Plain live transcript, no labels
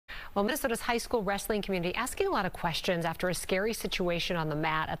Well, Minnesota's high school wrestling community asking a lot of questions after a scary situation on the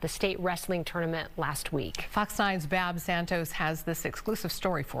mat at the state wrestling tournament last week. Fox 9's Bab Santos has this exclusive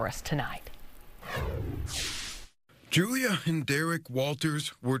story for us tonight. Julia and Derek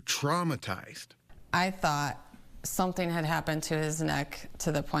Walters were traumatized. I thought something had happened to his neck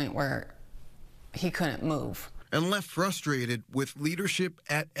to the point where he couldn't move. And left frustrated with leadership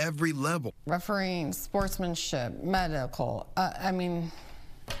at every level. Refereeing, sportsmanship, medical, I mean,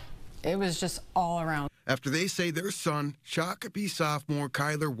 it was just all around. After they say their son, Shakopee sophomore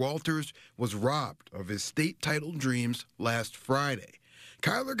Kyler Walters, was robbed of his state title dreams last Friday.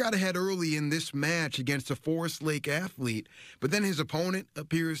 Kyler got ahead early in this match against a Forest Lake athlete, but then his opponent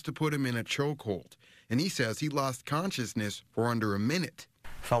appears to put him in a chokehold. And he says he lost consciousness for under a minute.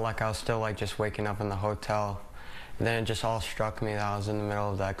 Felt like I was still just waking up in the hotel. And then it just all struck me that I was in the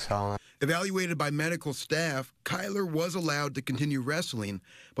middle of the XL. Evaluated by medical staff, Kyler was allowed to continue wrestling,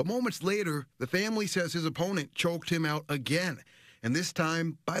 but moments later, the family says his opponent choked him out again. And this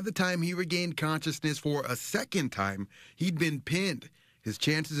time, by the time he regained consciousness for a second time, he'd been pinned. His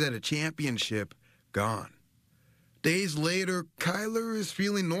chances at a championship gone. Days later, Kyler is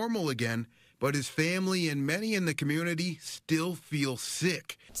feeling normal again, but his family and many in the community still feel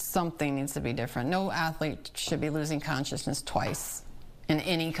sick. Something needs to be different. No athlete should be losing consciousness twice in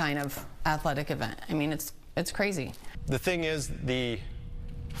any kind of athletic event. I mean, it's crazy. The thing is, the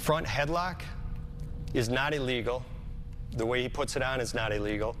front headlock is not illegal. The way he puts it on is not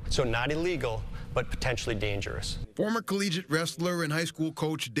illegal. So not illegal, but potentially dangerous. Former collegiate wrestler and high school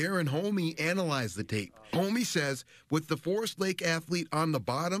coach Darren Homey analyzed the tape. Homey says with the Forest Lake athlete on the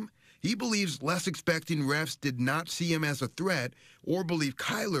bottom, he believes less expecting refs did not see him as a threat or believe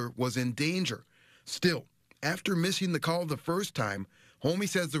Kyler was in danger. Still, after missing the call the first time, Homey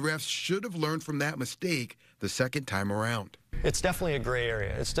says the refs should have learned from that mistake the second time around. It's definitely a gray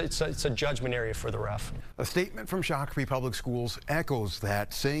area. It's a judgment area for the ref. A statement from Shakopee Public Schools echoes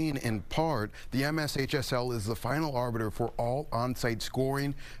that, saying in part, the MSHSL is the final arbiter for all on-site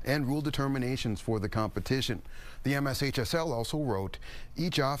scoring and rule determinations for the competition. The MSHSL also wrote,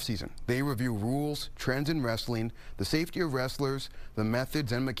 each offseason, they review rules, trends in wrestling, the safety of wrestlers, the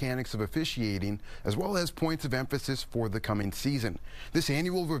methods and mechanics of officiating, as well as points of emphasis for the coming season. This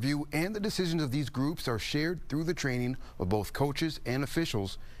annual review and the decisions of these groups are shared through the training of both coaches and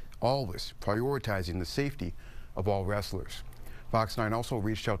officials, always prioritizing the safety of all wrestlers. Fox 9 also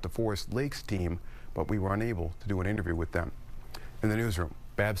reached out to Forest Lake's team, but we were unable to do an interview with them. In the newsroom,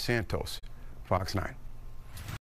 Bab Santos, Fox 9.